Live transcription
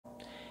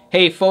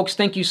Hey folks,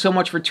 thank you so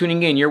much for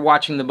tuning in. You're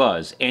watching The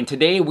Buzz, and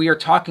today we are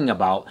talking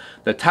about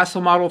the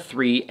Tesla Model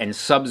 3 and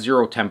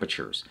sub-zero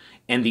temperatures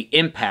and the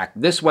impact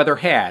this weather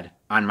had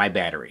on my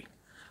battery.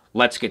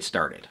 Let's get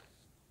started.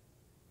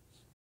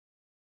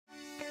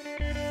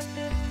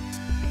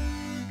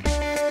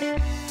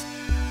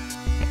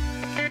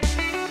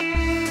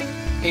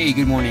 Hey,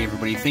 good morning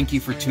everybody. Thank you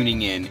for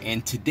tuning in.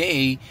 And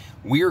today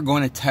we are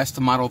going to test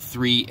the Model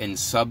 3 in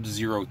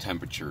sub-zero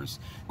temperatures.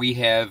 We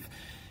have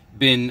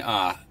been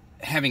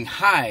having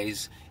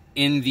highs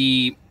in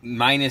the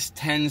minus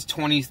 10s,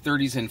 20s,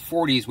 30s, and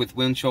 40s with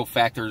wind chill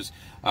factors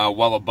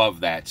well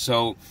above that.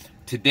 So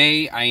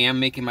today I am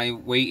making my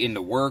way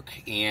into work,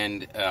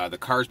 and the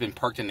car's been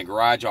parked in the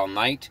garage all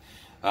night.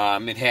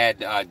 It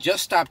had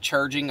just stopped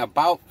charging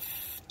about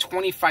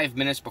 25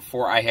 minutes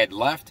before I had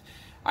left.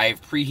 I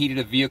have preheated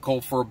a vehicle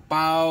for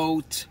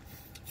about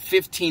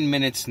 15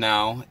 minutes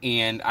now,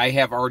 and I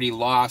have already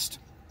lost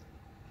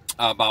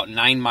about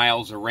 9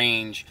 miles of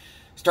range.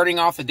 Starting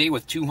off the day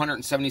with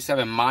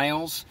 277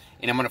 miles,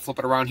 and I'm going to flip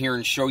it around here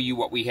and show you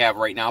what we have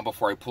right now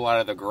before I pull out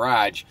of the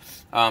garage.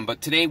 But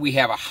today we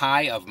have a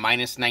high of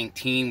minus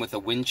 19 with a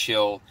wind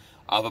chill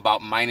of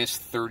about minus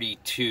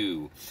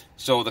 32.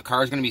 So the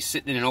car is going to be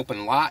sitting in an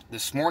open lot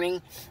this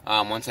morning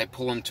once I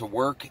pull into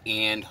work,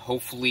 and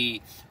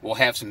hopefully we'll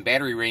have some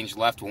battery range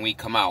left when we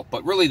come out.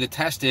 But really the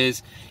test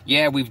is,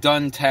 yeah, we've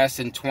done tests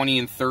in 20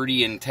 and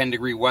 30 and 10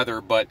 degree weather,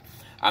 but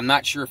I'm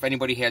not sure if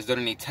anybody has done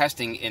any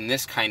testing in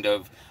this kind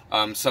of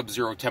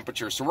sub-zero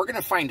temperature. So we're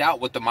going to find out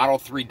what the Model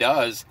 3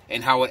 does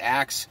and how it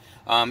acts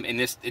in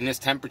this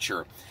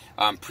temperature.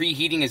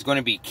 Preheating is going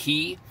to be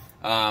key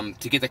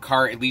to get the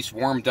car at least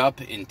warmed up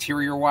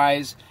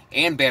interior-wise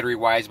and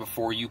battery-wise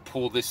before you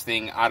pull this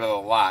thing out of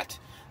the lot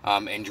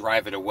and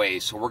drive it away.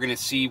 So we're going to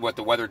see what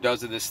the weather does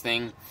to this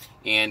thing,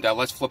 and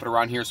let's flip it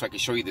around here so I can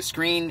show you the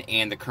screen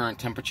and the current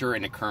temperature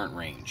and the current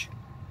range.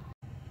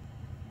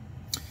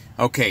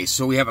 Okay,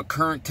 so we have a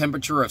current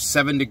temperature of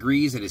 7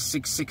 degrees. It is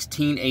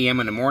 6:16 a.m.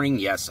 in the morning.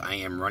 Yes, I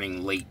am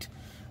running late.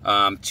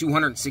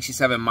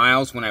 267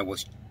 miles when I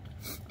was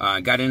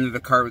got into the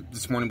car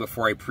this morning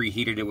before I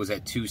preheated. It was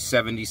at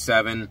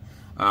 277,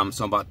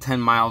 so about 10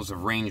 miles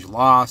of range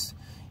lost.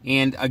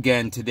 And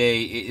again,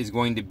 today it is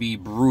going to be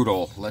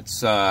brutal.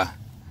 Let's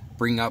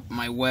bring up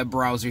my web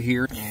browser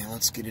here, and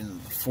let's get into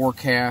the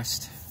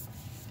forecast.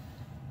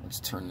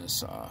 Let's turn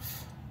this off.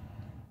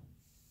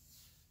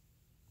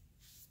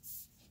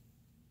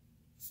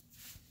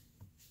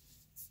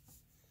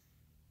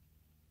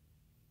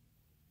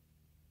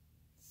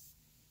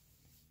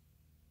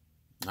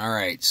 All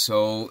right,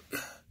 so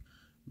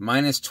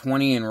minus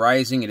 20 and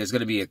rising. It is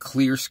going to be a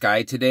clear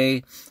sky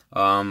today.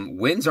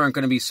 Winds aren't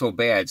going to be so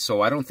bad,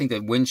 so I don't think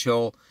that wind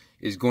chill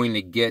is going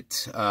to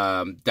get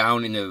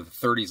down into the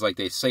 30s like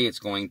they say it's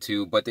going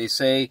to. But they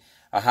say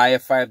a high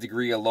of 5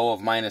 degrees, a low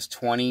of minus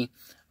 20.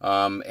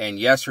 And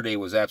yesterday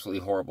was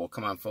absolutely horrible.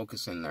 Come on,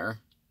 focus in there.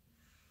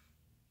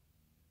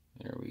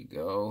 There we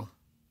go.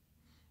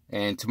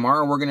 And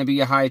tomorrow we're going to be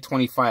a high of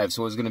 25,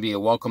 so it's going to be a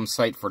welcome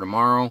sight for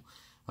tomorrow.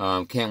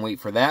 Can't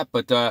wait for that,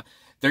 but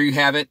there you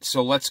have it.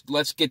 So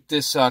let's get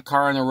this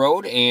car on the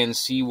road and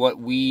see what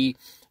we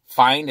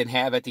find and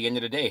have at the end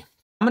of the day.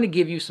 I'm going to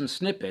give you some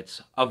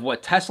snippets of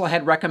what Tesla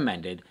had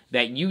recommended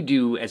that you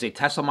do as a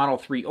Tesla Model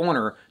 3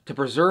 owner to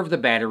preserve the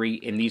battery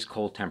in these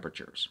cold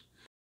temperatures.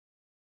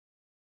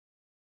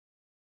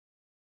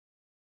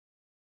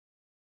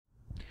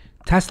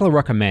 Tesla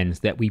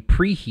recommends that we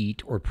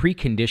preheat or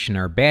precondition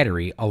our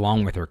battery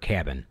along with our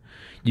cabin.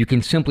 You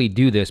can simply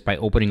do this by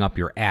opening up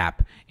your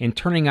app and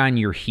turning on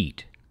your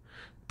heat.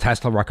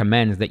 Tesla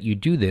recommends that you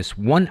do this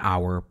 1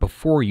 hour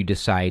before you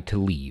decide to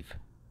leave.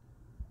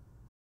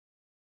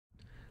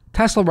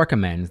 Tesla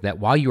recommends that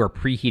while you are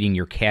preheating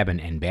your cabin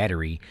and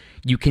battery,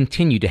 you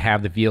continue to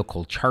have the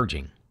vehicle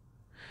charging.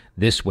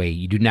 This way,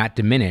 you do not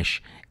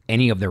diminish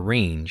any of the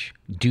range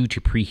due to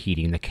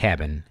preheating the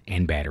cabin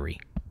and battery.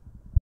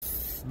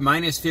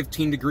 Minus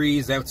 15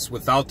 degrees, that's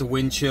without the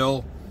wind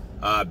chill.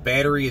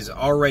 Battery is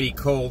already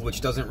cold,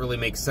 which doesn't really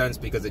make sense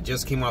because it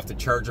just came off the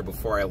charger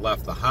before I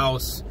left the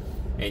house.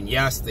 And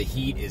yes, the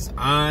heat is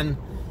on.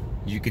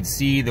 You can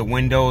see the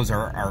windows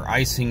are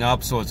icing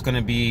up, so it's going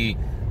to be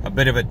a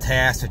bit of a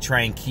task to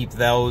try and keep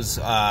those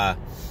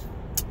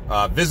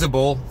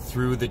visible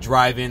through the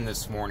drive-in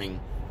this morning.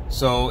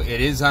 So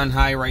it is on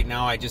high right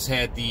now. I just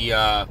had the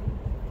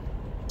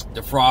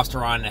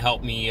defroster on to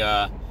help me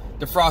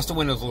defrost the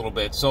windows a little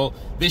bit. So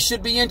this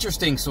should be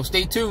interesting, so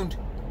stay tuned.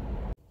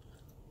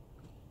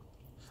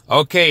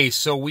 Okay,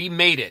 so we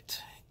made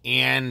it,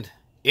 and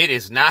it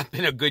has not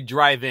been a good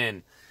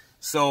drive-in.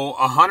 So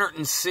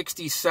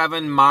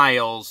 167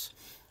 miles,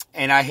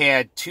 and I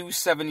had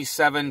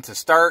 277 to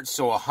start,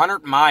 so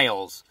 100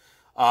 miles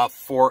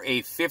for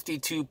a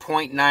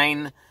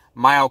 52.9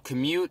 mile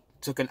commute.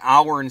 Took an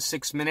hour and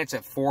 6 minutes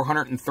at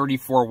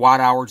 434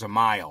 watt-hours a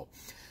mile.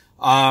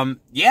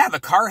 Yeah, the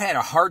car had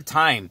a hard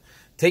time.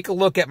 Take a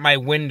look at my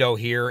window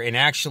here, and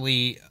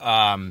actually,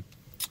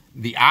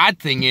 the odd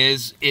thing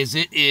is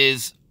it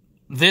is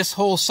this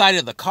whole side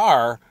of the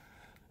car,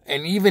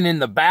 and even in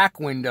the back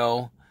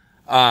window,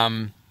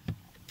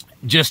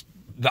 Just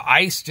the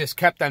ice just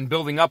kept on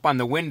building up on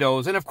the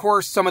windows. And of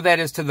course, some of that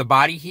is to the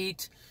body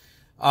heat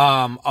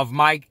of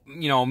my,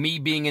 me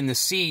being in the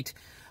seat.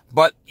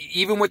 But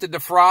even with the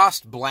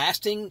defrost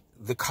blasting,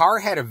 the car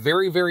had a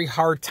very, very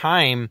hard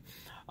time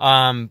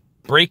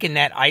breaking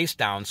that ice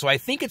down. So I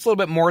think it's a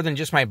little bit more than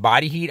just my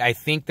body heat. I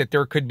think that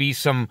there could be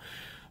some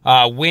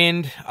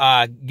wind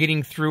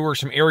getting through, or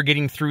some air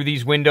getting through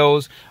these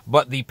windows.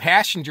 But the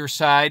passenger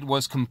side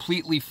was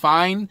completely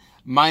fine,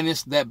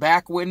 minus that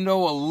back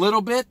window a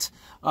little bit,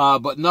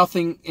 but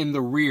nothing in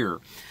the rear.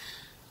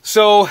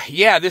 So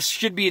yeah, this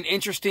should be an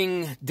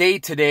interesting day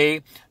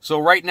today. So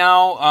right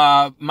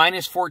now,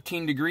 minus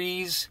 14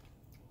 degrees,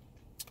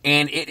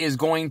 and it is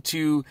going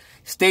to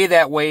stay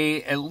that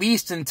way at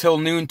least until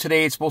noon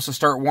today. It's supposed to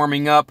start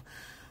warming up.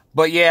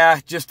 But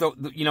yeah, just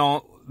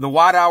the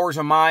watt hours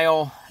a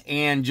mile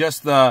and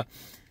just the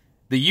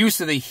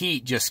use of the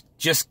heat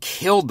just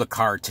killed the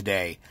car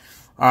today.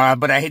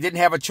 But I didn't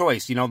have a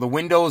choice. The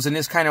windows in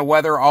this kind of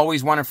weather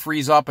always want to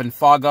freeze up and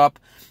fog up.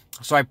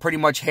 So I pretty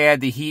much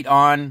had the heat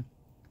on.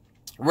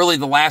 Really,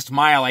 the last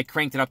mile, I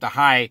cranked it up to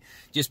high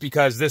just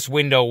because this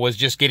window was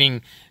just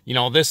getting,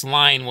 this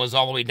line was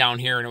all the way down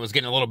here and it was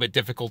getting a little bit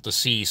difficult to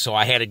see. So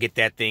I had to get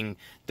that thing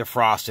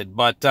defrosted.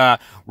 But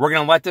we're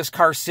going to let this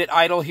car sit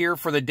idle here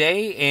for the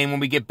day. And when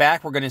we get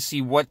back, we're going to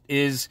see what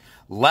is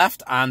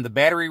left on the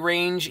battery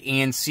range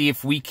and see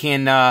if we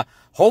can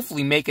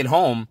hopefully make it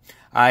home.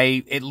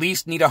 I at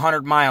least need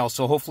 100 miles,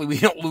 so hopefully we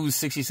don't lose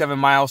 67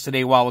 miles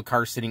today while the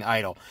car's sitting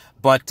idle.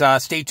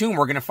 But stay tuned.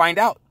 We're going to find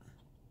out.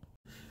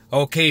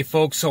 Okay,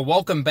 folks, so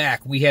welcome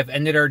back. We have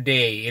ended our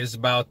day. It is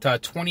about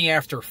 20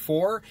 after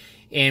 4,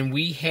 and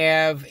we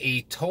have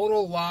a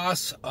total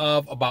loss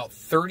of about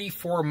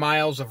 34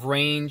 miles of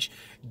range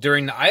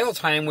during the idle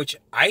time, which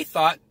I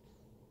thought,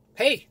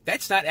 hey,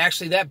 that's not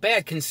actually that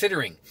bad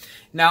considering.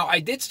 Now,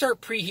 I did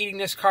start preheating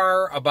this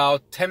car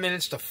about 10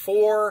 minutes to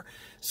 4,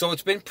 so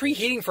it's been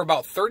preheating for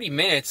about 30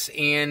 minutes,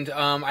 and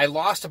I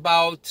lost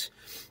about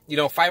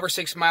 5 or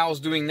 6 miles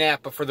doing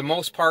that, but for the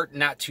most part,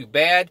 not too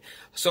bad.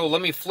 So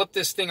let me flip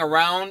this thing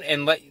around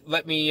and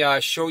let me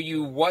show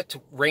you what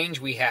range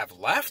we have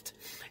left.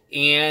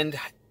 And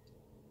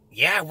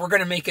yeah, we're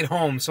going to make it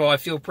home. So I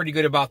feel pretty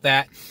good about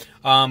that.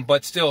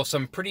 But still,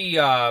 some pretty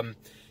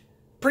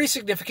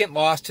significant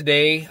loss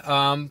today.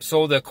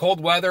 So the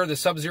cold weather, the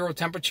sub-zero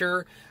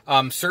temperature,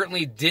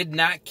 certainly did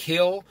not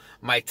kill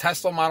my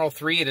Tesla Model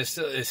 3. It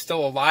is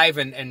still alive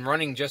and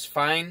running just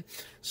fine.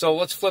 So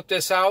let's flip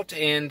this out,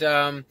 and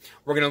we're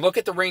going to look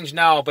at the range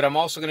now, but I'm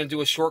also going to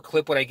do a short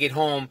clip when I get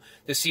home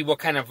to see what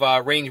kind of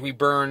range we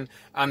burn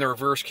on the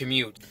reverse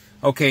commute.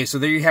 Okay, so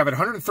there you have it,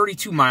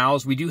 132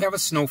 miles. We do have a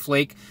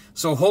snowflake,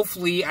 so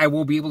hopefully I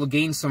will be able to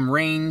gain some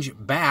range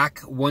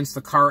back once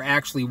the car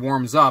actually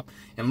warms up.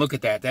 And look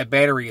at that. That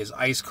battery is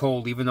ice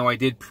cold, even though I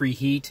did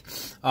preheat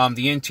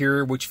the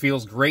interior, which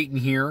feels great in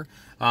here.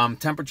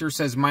 Temperature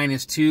says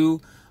 -2.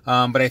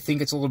 But I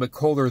think it's a little bit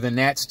colder than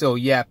that still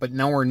yet, but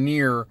nowhere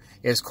near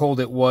as cold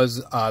it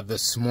was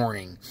this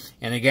morning.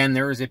 And again,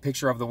 there is a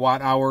picture of the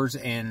watt hours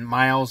and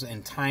miles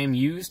and time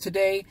used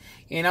today.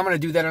 And I'm going to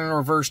do that on a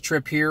reverse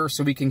trip here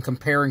so we can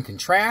compare and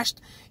contrast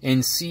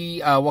and see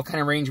what kind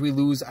of range we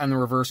lose on the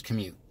reverse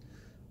commute.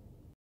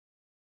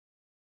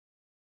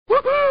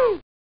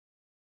 Woohoo!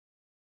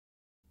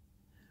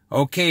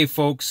 Okay,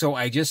 folks, so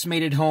I just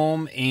made it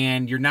home,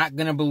 and you're not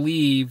going to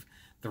believe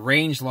the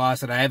range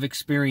loss that I have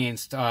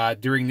experienced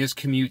during this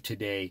commute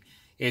today.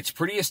 It's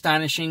pretty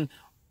astonishing.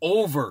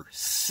 Over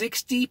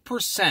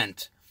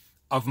 60%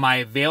 of my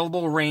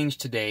available range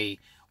today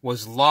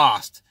was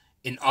lost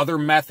in other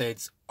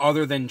methods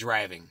other than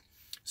driving.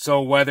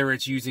 So whether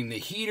it's using the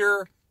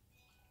heater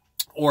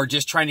or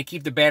just trying to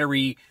keep the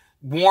battery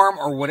warm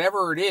or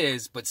whatever it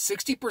is, but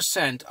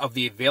 60% of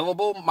the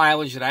available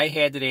mileage that I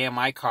had today in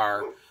my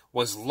car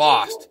was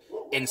lost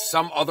in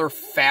some other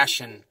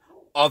fashion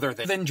other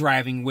than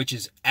driving, which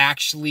is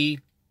actually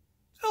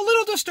a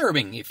little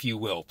disturbing, if you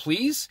will,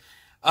 please.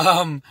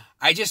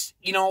 I just,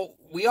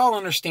 we all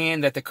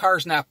understand that the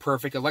car's not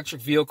perfect.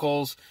 Electric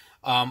vehicles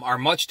are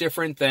much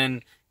different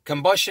than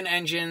combustion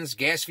engines,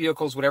 gas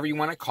vehicles, whatever you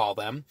want to call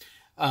them.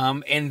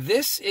 And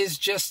this is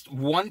just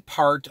one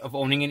part of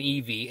owning an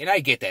EV. And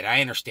I get that.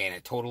 I understand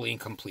it totally and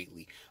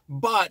completely.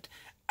 But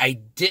I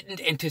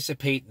didn't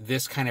anticipate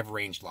this kind of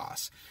range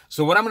loss.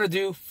 So what I'm going to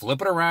do, flip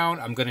it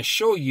around, I'm going to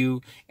show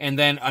you, and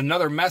then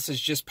another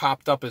message just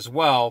popped up as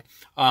well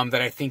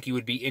that I think you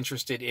would be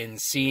interested in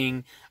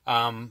seeing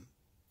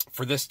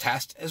for this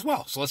test as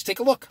well. So let's take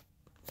a look.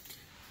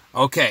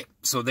 Okay,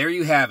 so there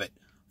you have it.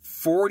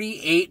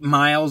 48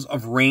 miles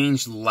of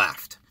range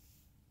left.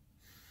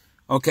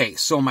 Okay,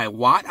 so my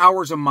watt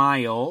hours a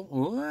mile,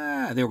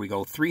 there we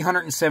go,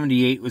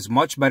 378 was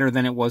much better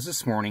than it was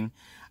this morning.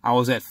 I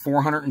was at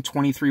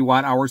 423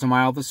 watt hours a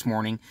mile this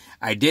morning.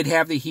 I did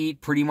have the heat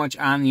pretty much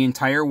on the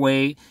entire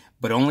way,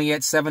 but only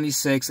at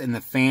 76, and the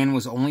fan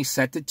was only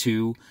set to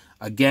 2.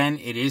 Again,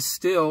 it is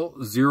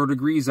still 0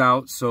 degrees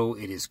out, so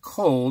it is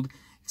cold.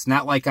 It's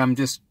not like I'm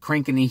just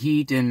cranking the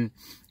heat and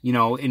you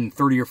know, in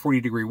 30 or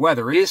 40 degree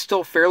weather. It is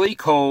still fairly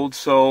cold,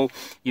 so,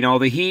 you know,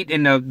 the heat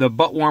and the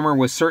butt warmer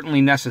was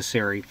certainly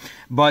necessary.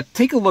 But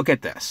take a look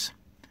at this.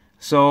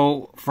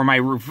 So for my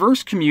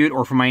reverse commute,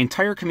 or for my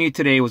entire commute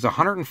today, was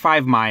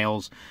 105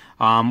 miles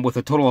with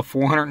a total of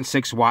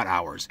 406 watt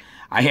hours.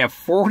 I have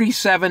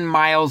 47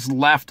 miles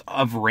left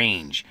of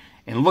range.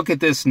 And look at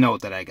this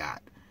note that I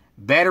got.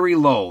 Battery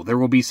low. There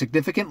will be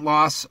significant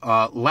loss,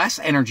 less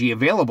energy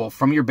available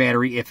from your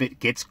battery if it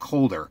gets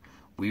colder.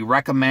 We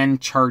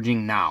recommend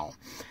charging now.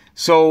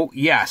 So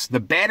yes, the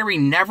battery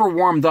never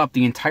warmed up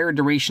the entire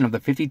duration of the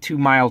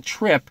 52-mile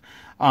trip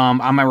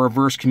on my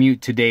reverse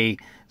commute today.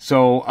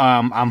 So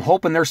I'm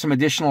hoping there's some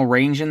additional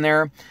range in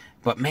there.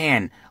 But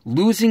man,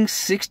 losing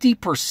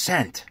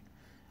 60%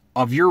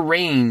 of your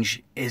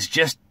range is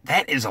just,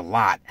 that is a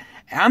lot.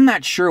 I'm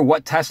not sure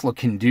what Tesla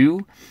can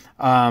do.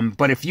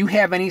 But if you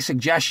have any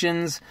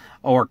suggestions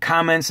or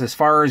comments as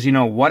far as, you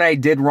know, what I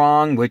did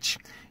wrong, which,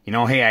 you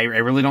know, hey, I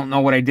really don't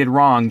know what I did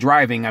wrong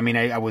driving. I mean,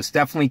 I was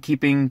definitely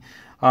keeping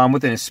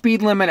within a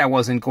speed limit. I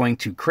wasn't going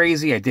too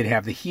crazy. I did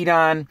have the heat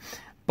on.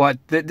 But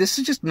this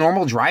is just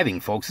normal driving,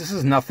 folks. This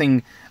is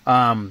nothing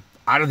out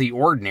of the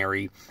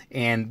ordinary.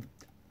 And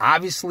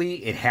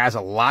obviously, it has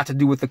a lot to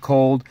do with the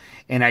cold.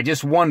 And I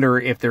just wonder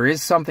if there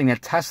is something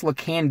that Tesla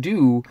can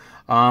do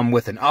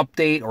with an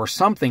update or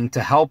something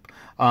to help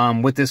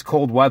with this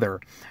cold weather.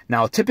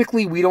 Now,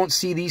 typically, we don't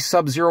see these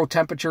sub-zero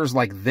temperatures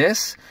like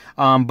this,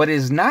 but it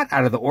is not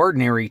out of the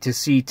ordinary to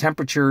see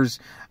temperatures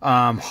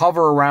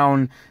hover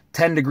around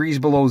 10 degrees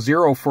below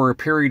zero for a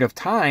period of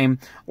time,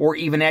 or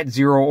even at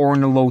zero or in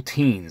the low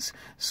teens.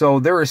 So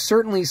there is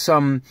certainly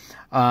some,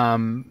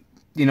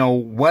 you know,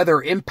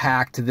 weather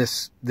impact to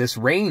this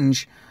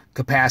range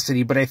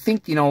capacity. But I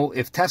think, you know,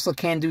 if Tesla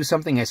can do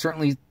something, I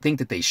certainly think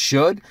that they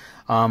should,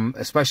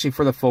 especially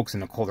for the folks in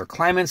the colder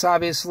climates,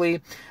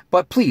 obviously.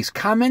 But please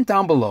comment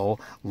down below.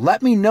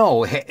 Let me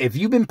know if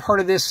you've been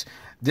part of this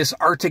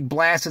Arctic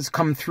blast that's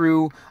come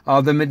through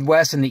the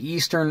Midwest and the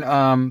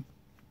eastern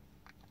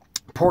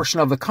portion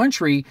of the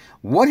country.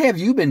 What have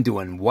you been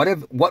doing?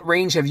 What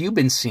range have you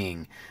been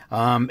seeing?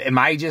 Am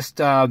I just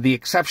the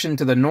exception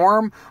to the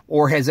norm,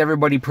 or has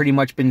everybody pretty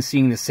much been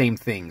seeing the same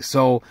thing?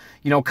 So,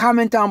 you know,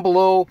 comment down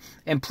below.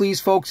 And please,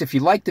 folks, if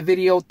you liked the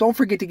video, don't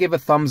forget to give a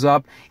thumbs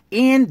up,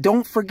 and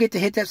don't forget to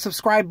hit that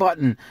subscribe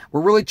button.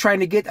 We're really trying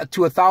to get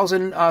to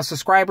 1,000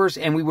 subscribers,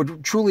 and we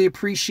would truly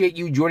appreciate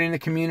you joining the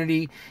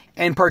community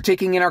and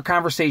partaking in our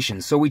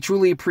conversations. So we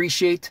truly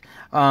appreciate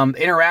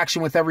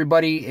interaction with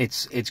everybody.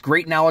 It's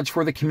great knowledge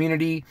for the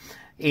community,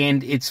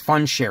 and it's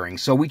fun sharing.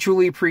 So we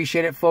truly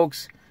appreciate it,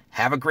 folks.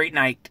 Have a great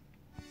night.